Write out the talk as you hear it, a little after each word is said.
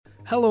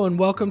Hello and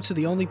welcome to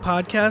the only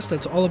podcast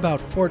that's all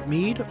about Fort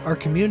Meade, our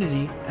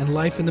community, and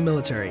life in the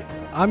military.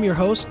 I'm your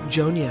host,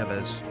 Joe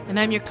Nieves. And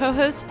I'm your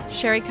co-host,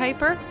 Sherry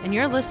Kuiper, and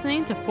you're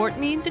listening to Fort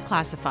Meade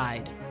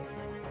Declassified.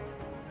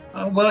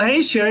 Well,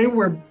 hey, Sherry,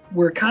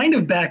 we're kind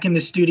of back in the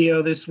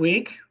studio this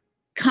week.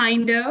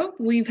 Kind of.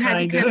 We've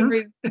had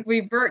to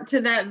revert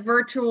to that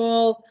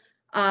virtual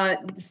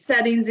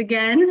settings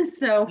again.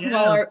 So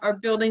while our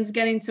building's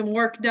getting some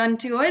work done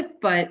to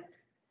it, but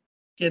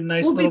get a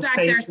nice we'll little be back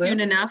there soon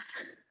enough.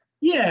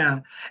 Yeah,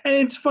 and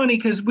it's funny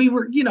because we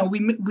were,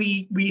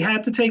 we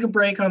had to take a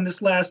break on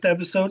this last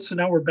episode, so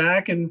now we're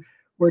back and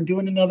we're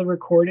doing another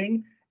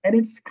recording, and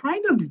it's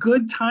kind of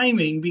good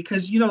timing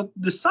because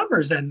the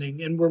summer's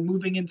ending and we're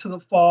moving into the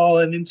fall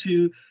and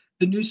into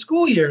the new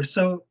school year,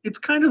 so it's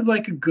kind of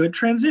like a good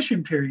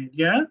transition period.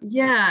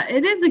 Yeah,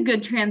 it is a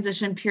good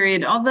transition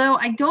period, although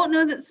I don't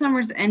know that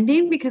summer's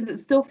ending because it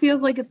still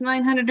feels like it's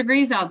 900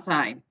 degrees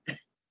outside.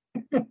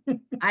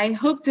 I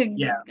hope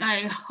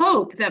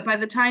that by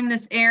the time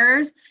this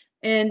airs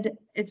and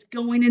it's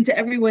going into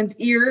everyone's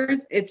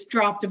ears, it's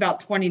dropped about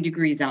 20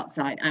 degrees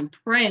outside. I'm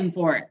praying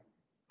for it.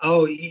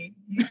 Oh,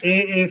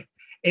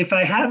 if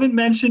I haven't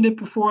mentioned it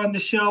before on the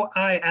show,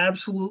 I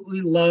absolutely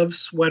love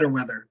sweater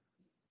weather.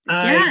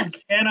 Yes.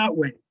 I cannot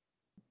wait.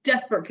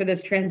 Desperate for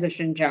this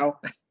transition, Joe.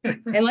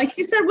 And like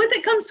you said, with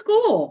it comes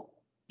school.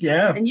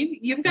 Yeah. And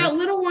you've got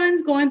little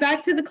ones going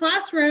back to the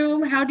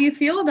classroom. How do you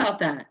feel about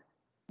that?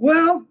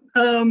 Well,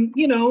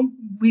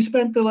 we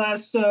spent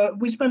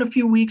a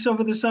few weeks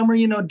over the summer,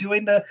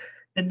 doing the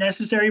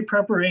necessary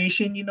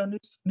preparation,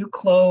 new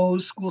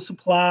clothes, school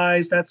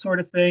supplies, that sort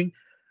of thing.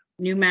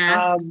 New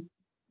masks.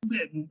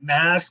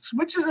 Masks,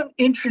 which is an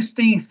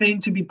interesting thing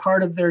to be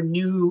part of their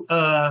new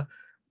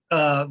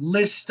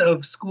list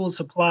of school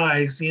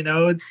supplies.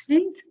 It's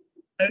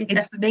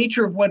the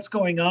nature of what's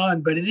going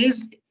on, but it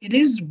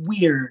is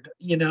weird,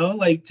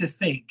 to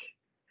think.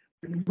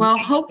 Well,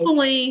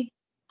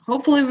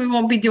 hopefully we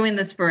won't be doing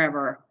this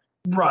forever.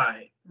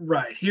 Right.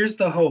 Here's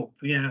the hope.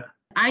 Yeah.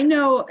 I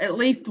know at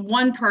least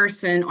one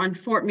person on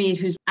Fort Meade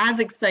who's as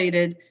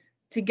excited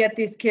to get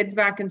these kids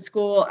back in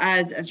school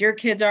as your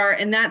kids are,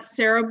 and that's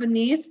Sarah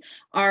Benice,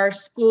 our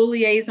school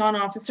liaison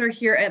officer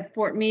here at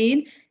Fort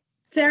Meade.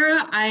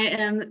 Sarah, I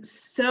am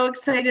so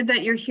excited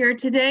that you're here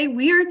today.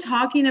 We are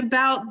talking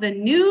about the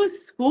new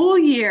school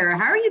year.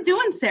 How are you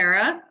doing,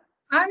 Sarah?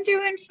 I'm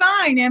doing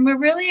fine, and we're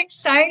really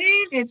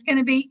excited. It's going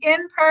to be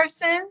in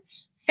person,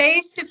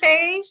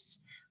 face-to-face,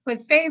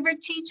 with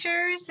favorite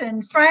teachers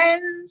and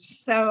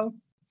friends. So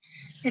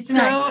it's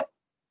nice.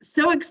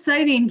 So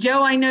exciting.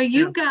 Joe, I know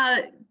you've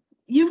got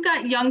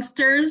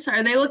youngsters.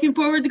 Are they looking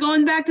forward to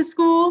going back to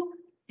school?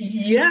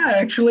 Yeah,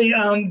 actually,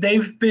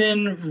 they've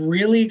been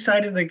really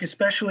excited,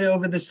 especially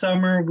over the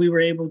summer. We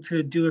were able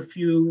to do a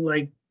few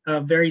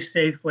very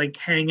safe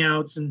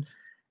hangouts, and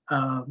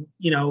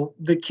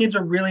the kids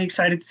are really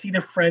excited to see their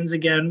friends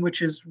again,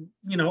 which is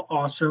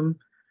awesome.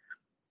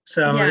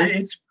 So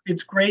yes.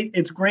 It's great.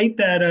 It's great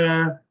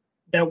that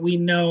we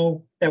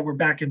know that we're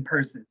back in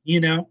person.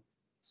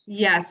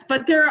 Yes,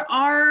 but there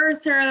are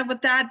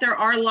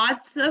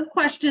lots of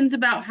questions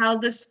about how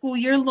the school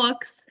year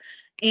looks,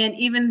 and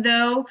even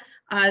though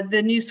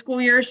the new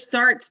school year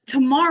starts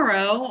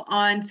tomorrow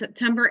on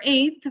September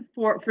 8th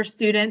for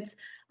students,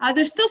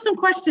 there's still some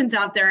questions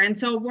out there, and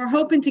so we're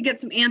hoping to get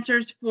some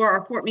answers for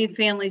our Fort Meade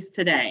families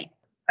today.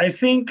 I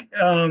think,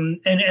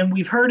 and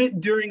we've heard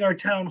it during our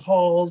town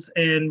halls,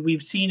 and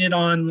we've seen it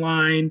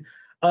online.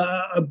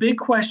 A big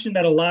question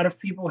that a lot of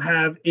people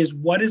have is,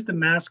 what is the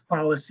mask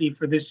policy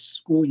for this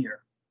school year?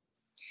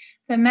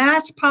 The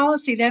mask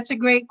policy, that's a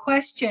great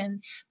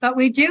question, but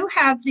we do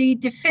have the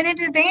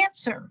definitive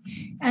answer.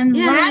 And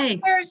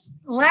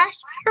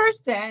last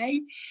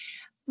Thursday,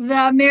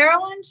 the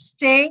Maryland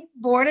State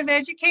Board of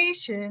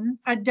Education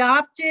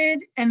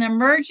adopted an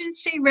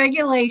emergency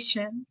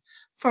regulation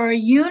for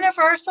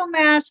universal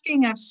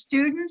masking of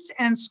students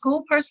and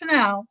school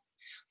personnel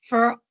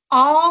for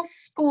all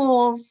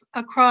schools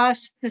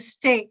across the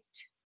state.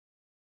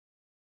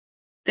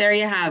 There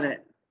you have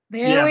it. We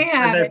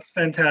have it. That's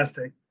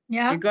fantastic.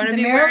 Yeah, you're going to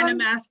be wearing a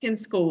mask in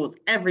schools.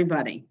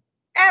 Everybody,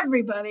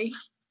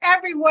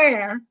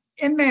 everywhere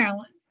in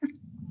Maryland.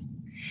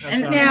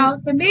 And now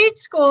the Meade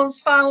schools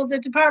follow the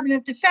Department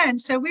of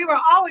Defense, so we were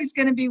always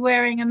going to be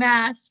wearing a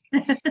mask,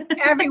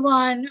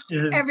 everyone,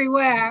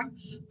 everywhere.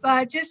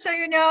 But just so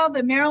you know,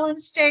 the Maryland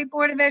State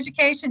Board of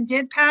Education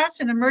did pass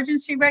an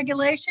emergency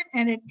regulation,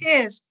 and it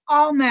is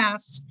all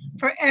masks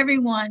for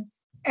everyone,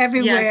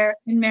 everywhere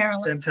in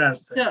Maryland.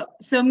 Fantastic.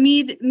 So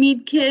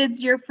Meade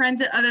kids, your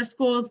friends at other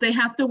schools, they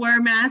have to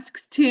wear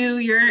masks too.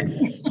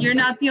 You're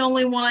not the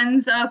only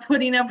ones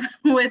putting up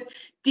with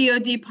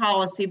DOD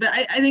policy, but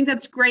I think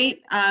that's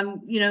great.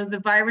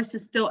 The virus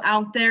is still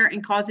out there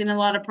and causing a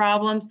lot of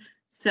problems.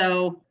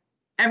 So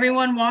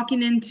everyone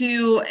walking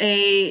into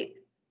a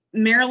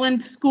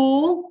Maryland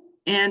school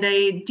and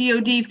a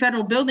DOD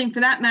federal building for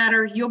that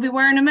matter, you'll be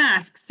wearing a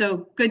mask.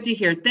 So good to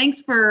hear.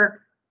 Thanks for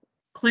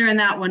clearing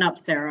that one up,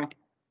 Sarah.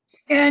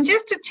 And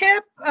just a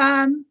tip,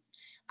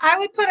 I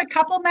would put a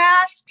couple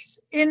masks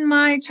in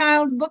my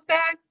child's book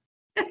bag.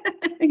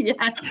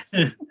 Yes.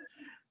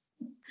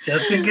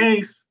 Just in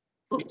case.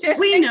 Just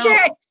we in know.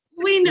 case.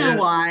 We know Yeah.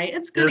 why.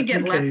 It's going to Just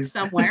get in left case.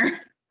 somewhere.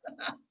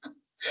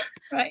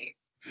 Right.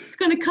 It's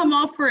going to come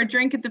off for a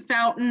drink at the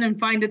fountain and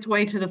find its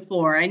way to the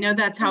floor. I know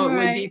that's how it would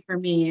be Right. for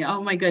me.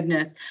 Oh my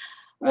goodness.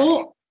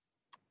 Right.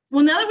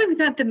 Well, now that we've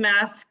got the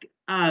mask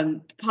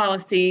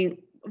policy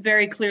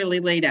very clearly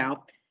laid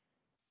out,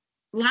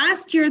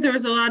 last year there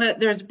was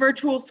there's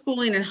virtual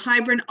schooling and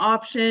hybrid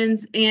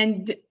options.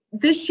 And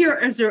this year,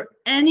 is there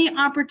any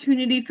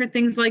opportunity for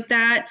things like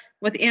that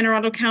with Anne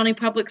Arundel County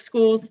Public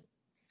Schools?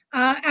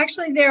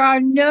 Actually, there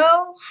are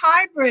no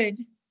hybrid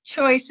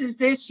choices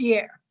this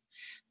year.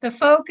 The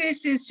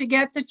focus is to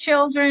get the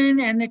children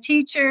and the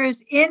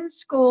teachers in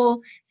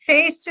school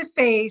face to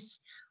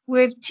face,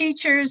 with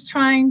teachers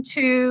trying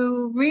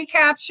to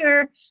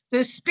recapture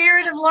the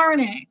spirit of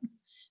learning.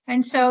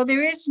 And so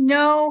there is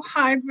no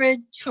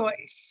hybrid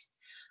choice.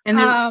 And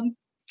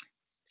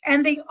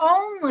the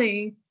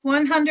only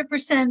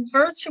 100%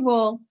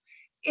 virtual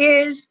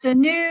is the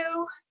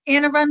new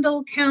Anne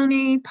Arundel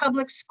County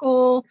Public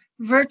School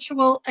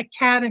Virtual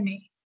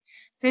Academy.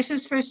 This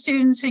is for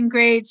students in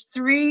grades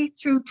 3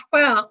 through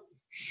 12.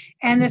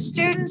 And the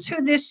students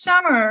who this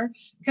summer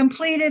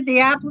completed the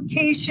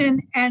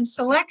application and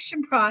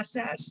selection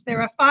process,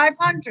 there are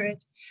 500,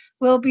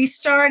 will be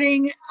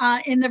starting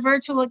in the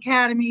Virtual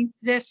Academy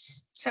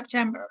this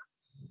September.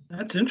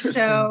 That's interesting.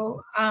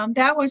 So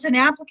that was an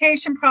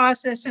application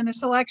process and a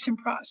selection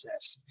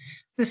process.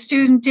 The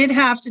student did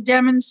have to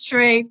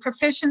demonstrate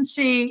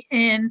proficiency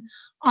in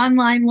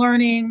online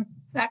learning,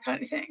 that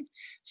kind of thing.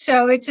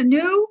 So it's a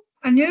new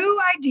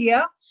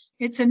idea.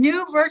 It's a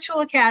new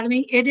virtual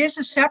academy. It is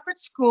a separate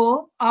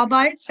school all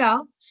by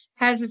itself,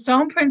 has its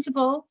own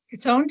principal,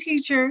 its own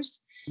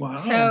teachers. Wow.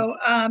 So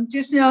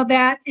just know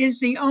that is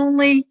the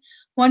only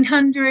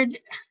 100%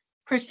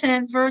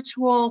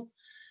 virtual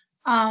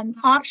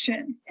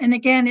option. And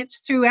again, it's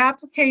through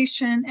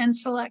application and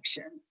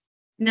selection.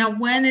 Now,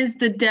 when is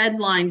the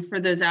deadline for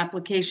those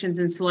applications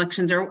and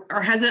selections, or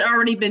has it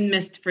already been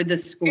missed for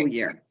this school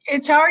year?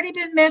 It's already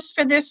been missed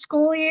for this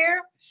school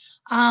year.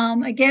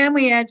 Again,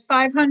 we had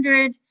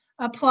 500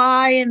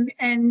 apply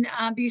and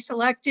be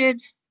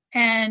selected.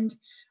 And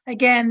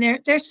again,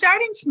 they're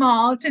starting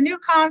small. It's a new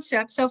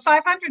concept. So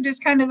 500 is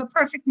kind of the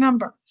perfect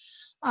number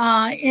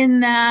in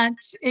that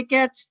it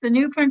gets the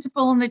new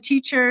principal and the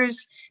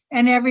teachers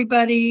and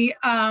everybody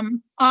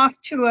off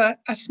to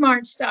a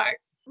smart start.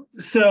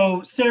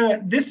 So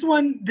Sarah,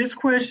 this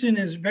question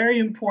is very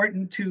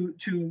important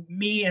to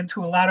me and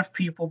to a lot of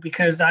people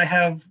because I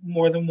have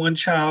more than one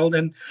child.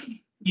 And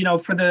you know,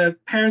 for the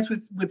parents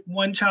with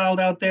one child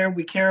out there,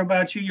 we care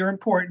about you. You're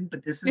important,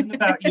 but this isn't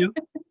about you.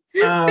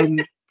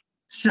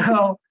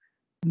 So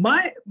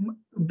my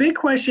big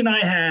question I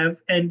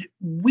have, and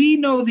we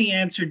know the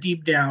answer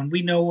deep down.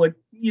 We know what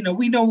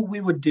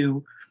we would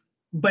do.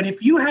 But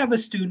if you have a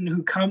student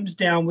who comes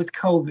down with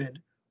COVID,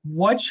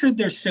 what should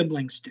their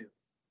siblings do?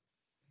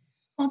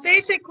 Well,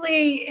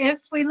 basically, if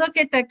we look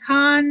at the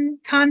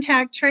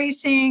contact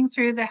tracing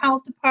through the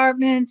health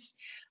departments,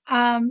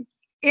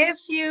 if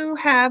you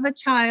have a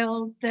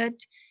child that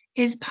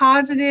is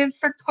positive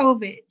for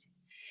COVID,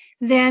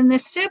 then the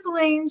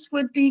siblings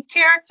would be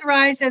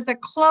characterized as a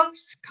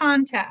close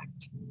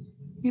contact.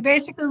 You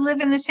basically live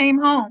in the same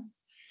home.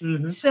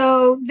 Mm-hmm.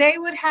 So they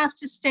would have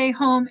to stay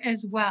home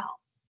as well.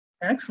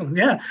 Excellent.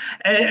 Yeah.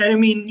 I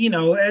mean, you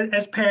know,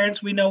 as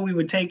parents, we know we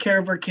would take care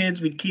of our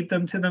kids. We'd keep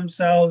them to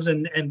themselves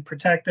and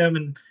protect them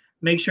and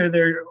make sure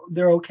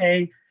they're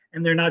okay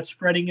and they're not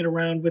spreading it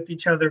around with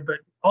each other. But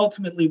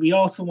ultimately, we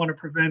also want to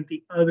prevent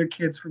the other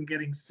kids from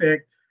getting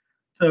sick.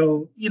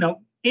 So, you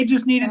know, it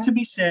just needed to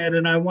be said.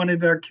 And I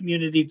wanted our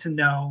community to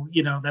know,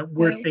 you know, that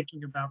we're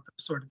thinking about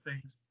those sort of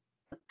things.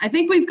 Joe, I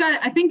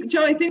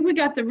think we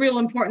got the real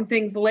important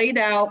things laid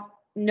out.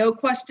 No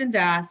questions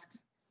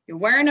asked. You're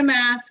wearing a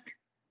mask.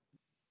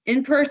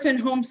 In-person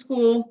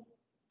homeschool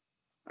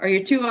are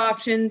your two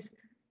options.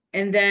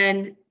 And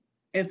then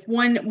if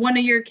one of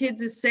your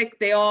kids is sick,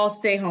 they all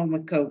stay home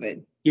with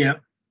COVID. Yeah.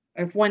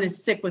 Or if one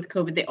is sick with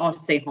COVID, they all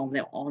stay home.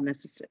 They'll all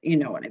you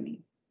know what I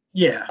mean?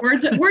 Yeah.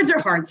 Words are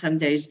hard some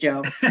days,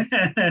 Joe.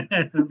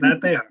 That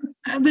they are.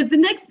 But the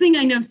next thing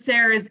I know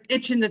Sarah is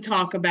itching to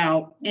talk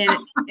about,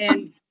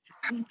 and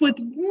with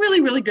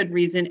really, really good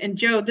reason. And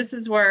Joe, this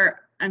is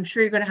where I'm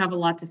sure you're going to have a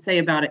lot to say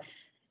about it.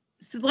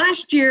 So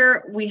last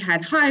year we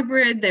had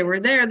hybrid. They were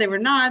there. They were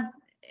not.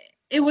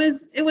 It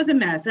was a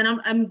mess,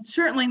 and I'm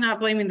certainly not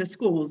blaming the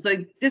schools.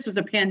 Like, this was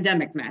a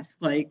pandemic mess.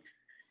 Like,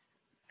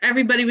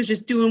 everybody was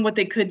just doing what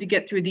they could to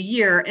get through the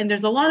year. And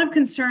there's a lot of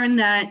concern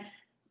that,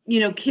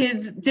 you know,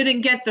 kids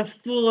didn't get the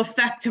full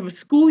effect of a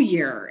school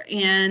year,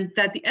 and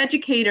that the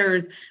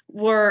educators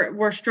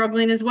were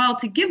struggling as well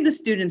to give the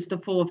students the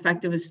full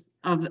effect of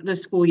the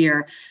school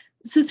year.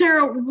 So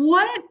Sarah,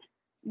 what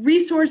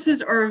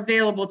resources are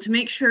available to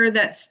make sure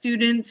that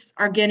students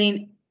are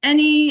getting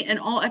any and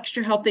all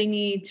extra help they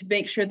need to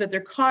make sure that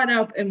they're caught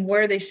up and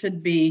where they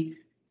should be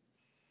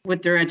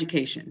with their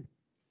education?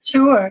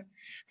 Sure.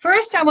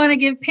 First, I want to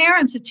give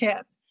parents a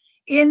tip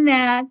in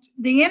that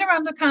the Anne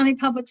Arundel County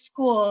Public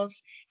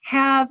Schools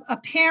have a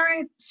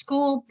parent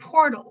school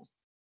portal.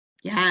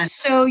 Yes.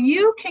 So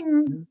you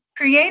can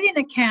create an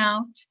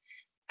account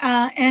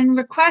and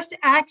request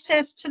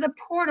access to the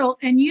portal,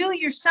 and you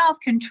yourself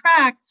can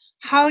track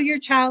how your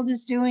child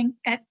is doing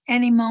at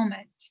any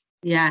moment.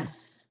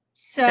 Yes.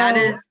 So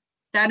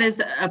that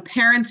is a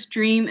parent's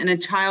dream and a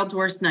child's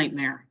worst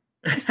nightmare.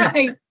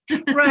 Right.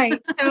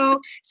 Right.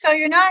 So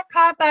you're not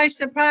caught by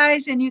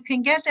surprise, and you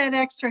can get that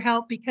extra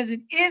help because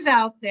it is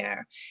out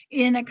there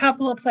in a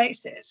couple of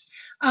places.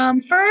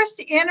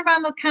 First, Anne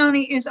Arundel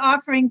County is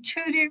offering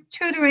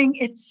tutoring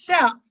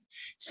itself.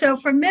 So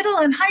for middle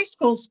and high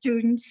school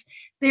students,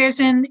 there's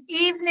an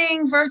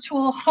evening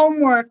virtual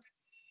homework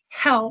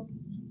help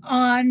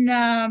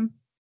on,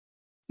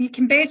 you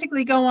can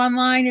basically go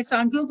online. It's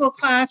on Google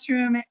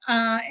Classroom,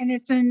 and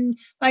it's in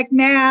like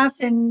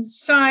math and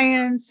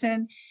science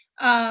and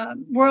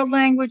world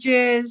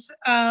languages.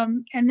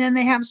 And then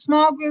they have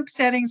small group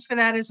settings for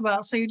that as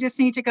well. So you just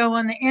need to go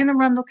on the Anne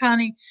Arundel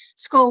County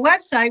School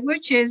website,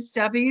 which is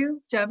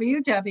www.aacps.org.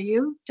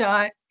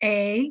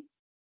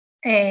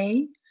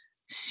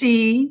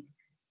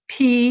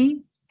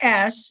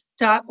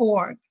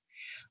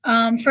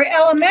 For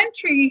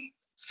elementary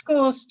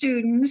school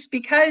students,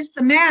 because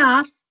the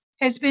math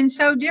has been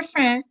so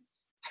different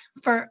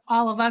for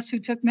all of us who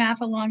took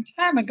math a long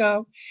time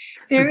ago,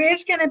 there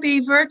is going to be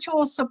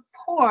virtual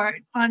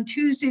support on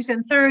Tuesdays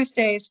and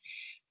Thursdays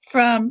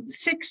from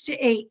 6 to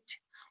 8.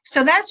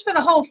 So that's for the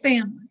whole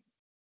family.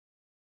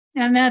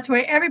 And that's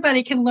where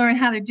everybody can learn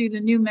how to do the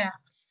new math.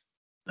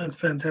 That's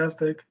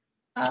fantastic.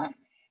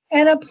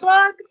 And a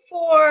plug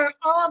for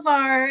all of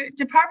our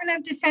Department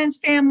of Defense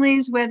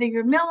families, whether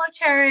you're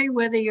military,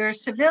 whether you're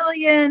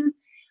civilian,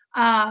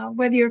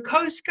 whether you're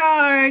Coast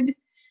Guard,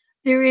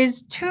 there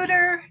is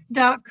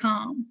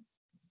tutor.com.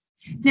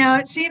 Now,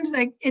 it seems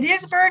like it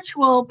is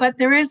virtual, but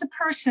there is a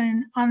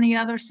person on the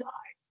other side.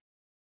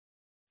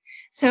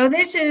 So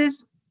this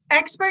is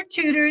expert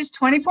tutors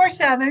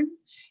 24/7.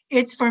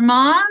 It's for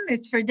mom,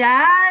 it's for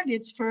dad,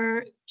 it's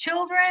for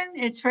children,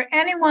 it's for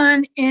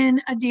anyone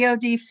in a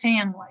DoD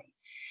family.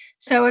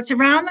 So it's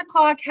around the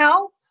clock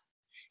help.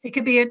 It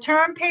could be a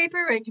term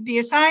paper, it could be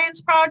a science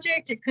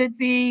project, it could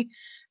be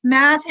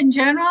math in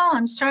general.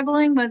 I'm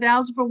struggling with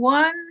Algebra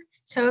 1.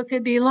 So it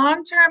could be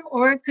long-term,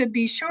 or it could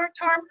be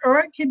short-term, or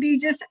it could be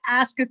just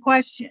ask a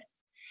question.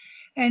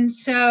 And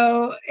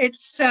so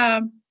it's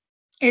out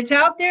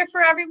there for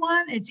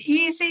everyone. It's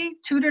easy.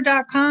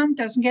 Tutor.com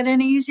doesn't get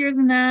any easier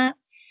than that.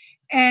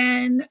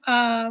 And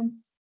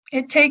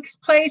it takes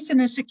place in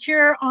a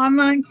secure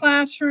online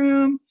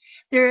classroom.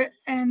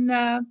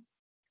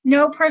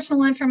 No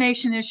personal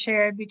information is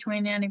shared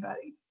between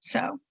anybody.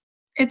 So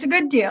it's a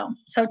good deal.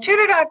 So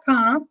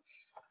tutor.com.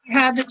 You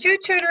have the 2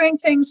 tutoring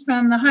things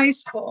from the high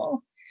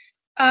school.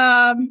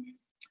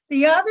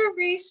 The other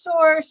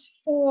resource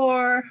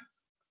for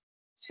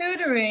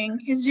tutoring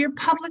is your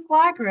public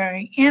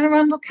library, Anne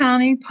Arundel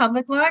County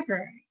Public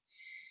Library.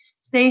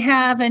 They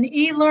have an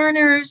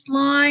e-learners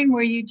line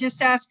where you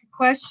just ask a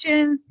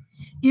question.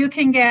 You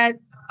can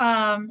get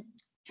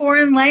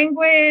foreign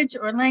language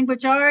or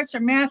language arts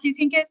or math. You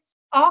can get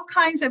all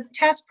kinds of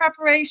test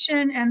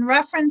preparation and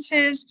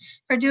references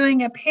for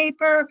doing a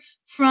paper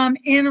from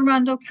Anne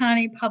Arundel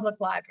County Public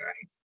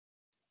Library.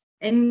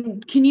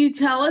 And can you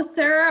tell us,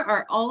 Sarah,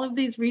 are all of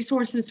these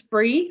resources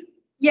free?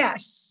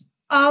 Yes,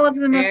 all of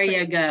them are free.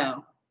 There you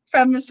go.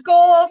 From the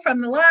school,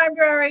 from the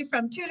library,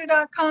 from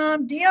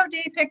tutor.com.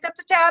 DoD picked up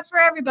the tab for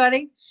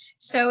everybody.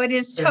 So it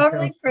is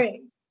totally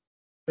free.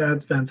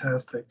 That's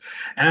fantastic.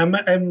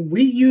 And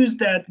we use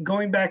that,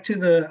 going back to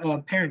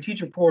the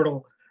parent-teacher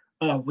portal,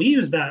 we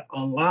use that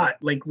a lot.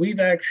 Like, we've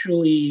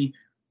actually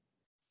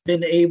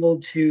been able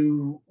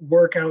to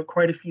work out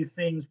quite a few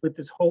things with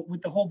the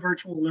whole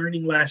virtual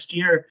learning last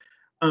year.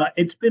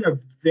 It's been a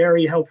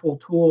very helpful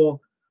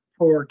tool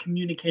for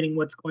communicating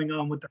what's going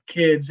on with the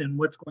kids and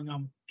what's going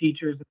on with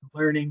teachers and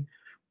learning.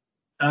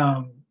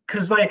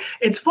 Because like,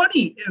 it's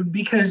funny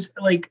because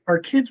like our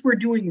kids were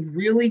doing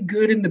really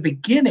good in the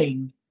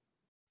beginning,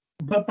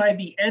 but by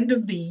the end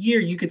of the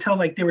year, you could tell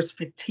like there was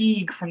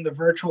fatigue from the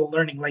virtual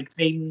learning, like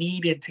they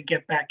needed to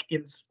get back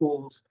in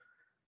schools.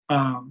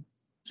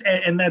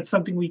 And that's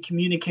something we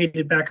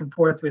communicated back and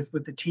forth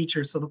with the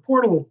teachers. So the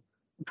portal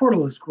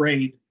is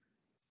great.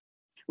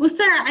 Well,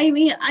 Sarah, I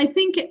mean, I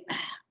think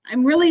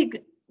I'm really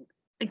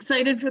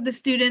excited for the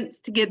students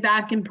to get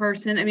back in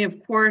person. I mean,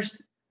 of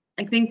course,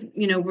 I think,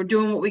 we're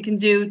doing what we can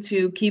do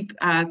to keep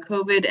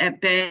COVID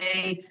at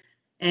bay.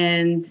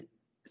 And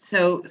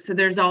so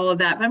there's all of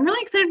that. But I'm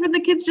really excited for the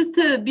kids just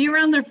to be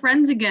around their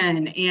friends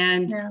again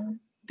and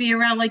be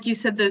around, like you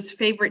said, those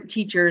favorite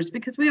teachers,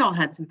 because we all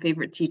had some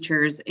favorite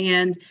teachers.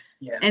 And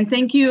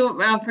thank you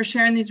for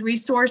sharing these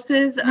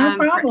resources. No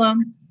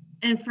problem.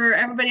 And for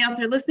everybody out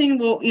there listening,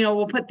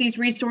 we'll put these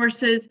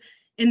resources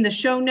in the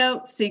show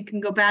notes so you can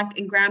go back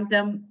and grab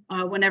them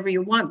whenever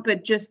you want.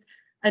 But just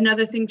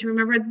another thing to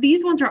remember,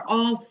 these ones are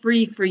all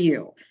free for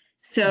you.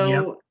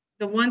 So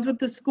the ones with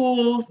the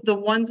schools, the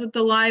ones with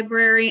the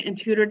library, and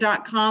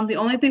tutor.com. The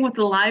only thing with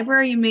the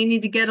library, you may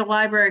need to get a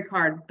library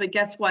card, but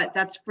guess what?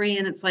 That's free,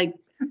 and it's like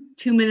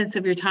 2 minutes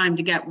of your time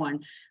to get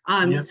one.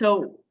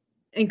 So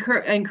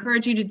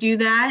encourage you to do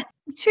that.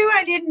 Two,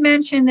 I didn't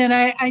mention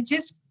that I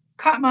just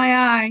caught my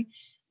eye.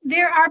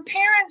 There are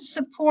parent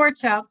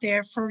supports out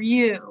there for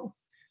you.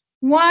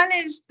 One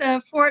is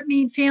the Fort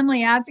Meade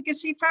Family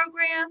Advocacy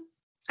Program.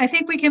 I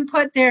think we can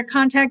put their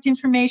contact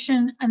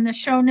information in the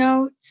show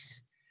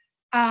notes.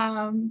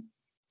 And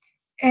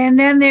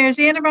then there's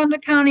Anne Arundel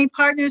County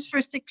Partners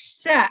for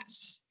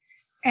Success.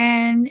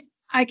 And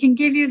I can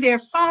give you their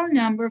phone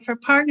number for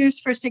Partners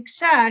for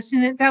Success,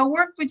 and they'll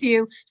work with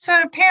you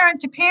sort of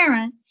parent to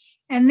parent.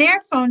 And their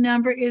phone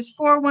number is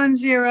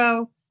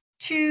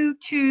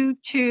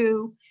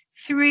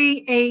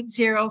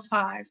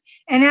 410-222-3805.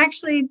 And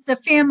actually, the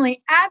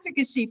Family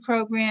Advocacy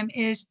Program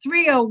is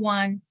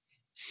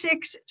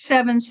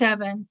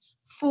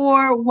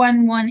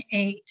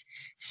 301-677-4118.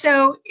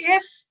 So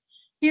if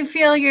you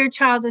feel your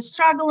child is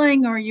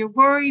struggling or you're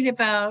worried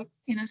about,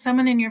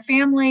 someone in your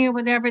family or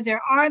whatever,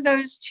 there are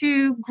those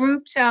two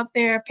groups out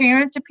there,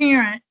 parent to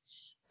parent,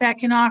 that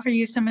can offer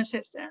you some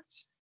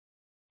assistance.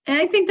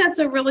 And I think that's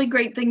a really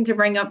great thing to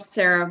bring up,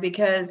 Sarah,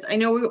 because I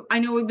know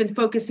we've been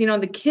focusing on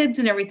the kids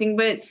and everything,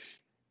 but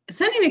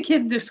sending a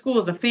kid to school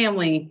is a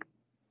family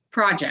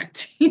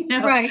project.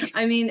 Right.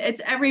 I mean,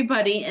 it's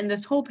everybody, and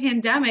this whole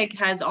pandemic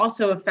has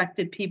also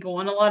affected people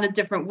in a lot of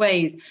different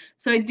ways.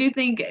 So I do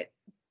think it's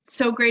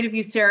so great of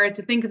you, Sarah,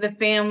 to think of the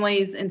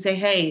families and say,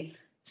 hey,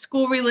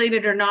 school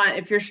related or not,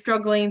 if you're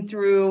struggling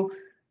through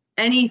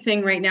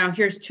anything right now,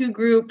 here's two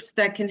groups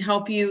that can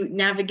help you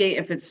navigate,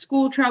 if it's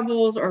school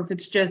troubles or if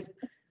it's just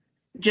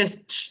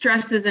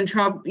stresses and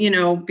trouble,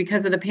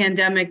 because of the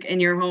pandemic in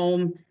your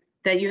home,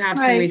 that you have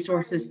some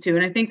resources too.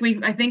 And I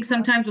think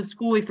sometimes with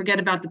school, we forget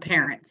about the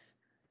parents.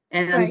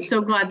 And I'm so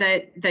glad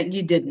that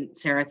you didn't,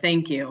 Sarah.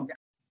 Thank you.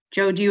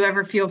 Joe, do you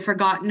ever feel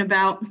forgotten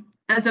about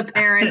as a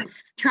parent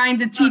trying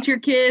to teach your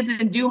kids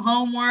and do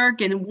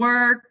homework and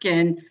work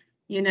and,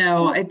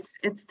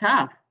 it's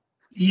tough.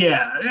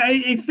 Yeah,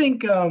 I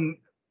think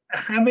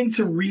having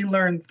to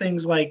relearn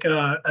things like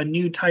a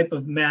new type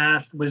of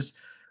math was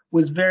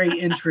very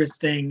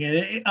interesting.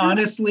 And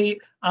honestly,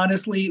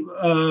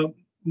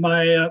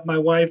 my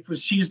wife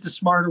she's the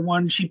smarter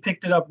one. She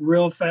picked it up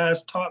real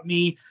fast, taught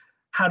me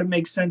how to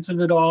make sense of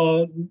it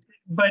all.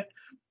 But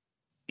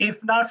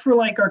if not for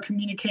like our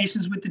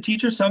communications with the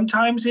teacher,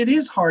 sometimes it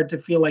is hard to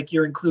feel like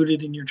you're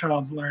included in your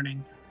child's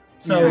learning.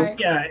 So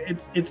yeah,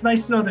 it's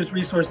nice to know there's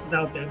resources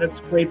out there.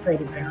 That's great for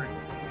other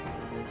parents.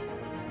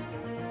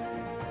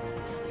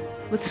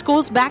 With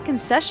schools back in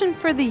session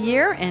for the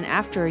year and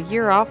after a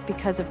year off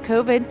because of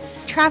COVID,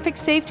 traffic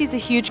safety is a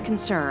huge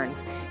concern.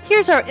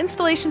 Here's our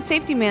installation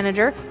safety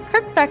manager,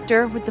 Kirk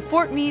Fector, with the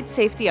Fort Meade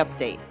Safety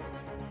Update.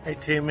 Hey,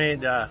 Team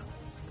Meade,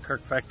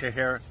 Kirk Fector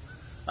here.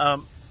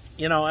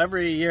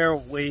 Every year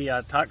we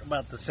talk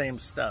about the same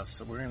stuff,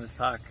 so we're going to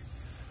talk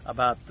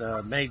about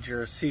the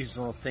major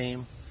seasonal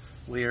theme.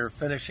 We are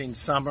finishing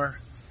summer.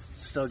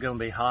 It's still going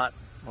to be hot,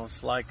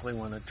 most likely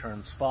when it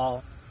turns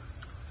fall.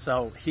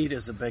 So heat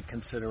is a big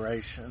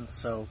consideration.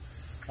 So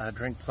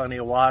drink plenty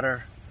of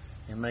water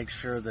and make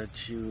sure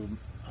that you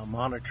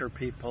monitor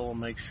people,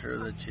 make sure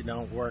that you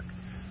don't work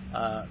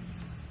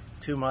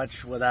too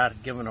much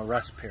without giving a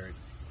rest period.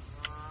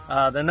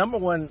 The number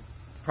one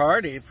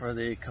priority for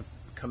the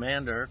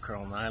commander,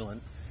 Colonel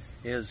Nyland,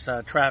 is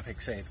traffic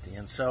safety.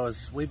 And so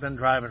as we've been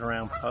driving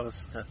around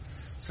post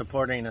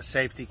supporting a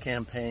safety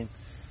campaign,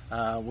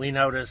 we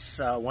notice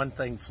one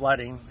thing,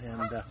 flooding,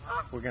 and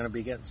we're going to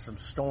be getting some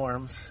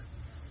storms.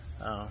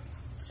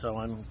 So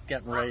I'm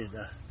getting ready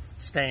to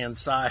stay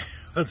inside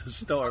with the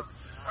storm.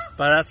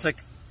 But that's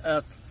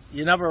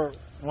you never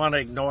want to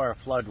ignore a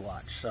flood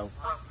watch. So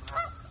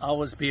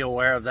always be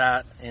aware of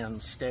that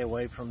and stay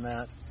away from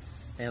that.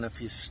 And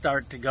if you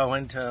start to go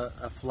into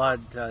a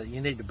flood,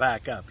 you need to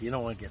back up. You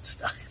don't want to get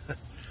stuck.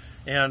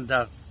 And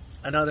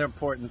another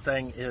important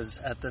thing is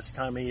at this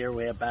time of year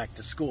we have back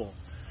to school.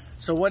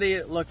 So what do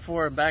you look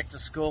for in back to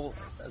school?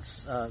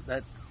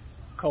 That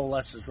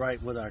coalesces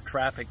right with our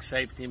traffic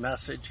safety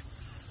message.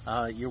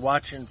 You're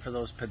watching for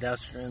those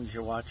pedestrians.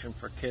 You're watching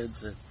for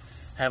kids that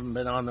haven't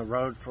been on the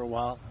road for a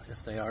while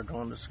if they are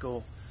going to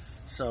school.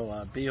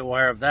 So be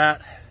aware of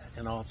that,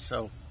 and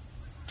also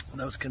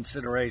those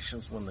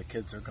considerations when the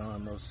kids are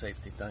gone, those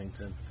safety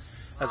things. And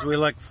as we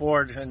look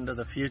forward into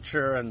the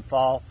future and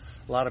fall,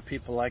 a lot of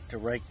people like to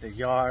rake the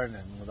yard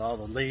and with all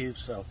the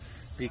leaves, so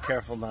be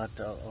careful not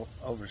to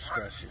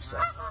overstress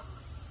yourself.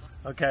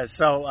 Okay,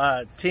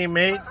 so Team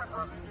Meade,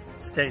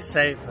 stay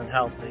safe and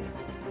healthy.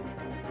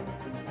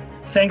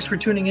 Thanks for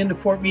tuning in to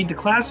Fort Meade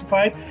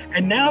Declassified.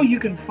 And now you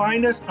can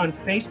find us on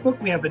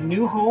Facebook. We have a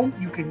new home.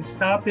 You can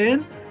stop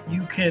in.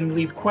 You can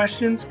leave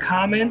questions,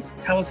 comments,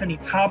 tell us any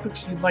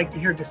topics you'd like to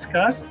hear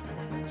discussed.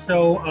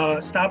 So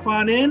stop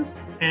on in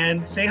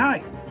and say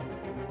hi.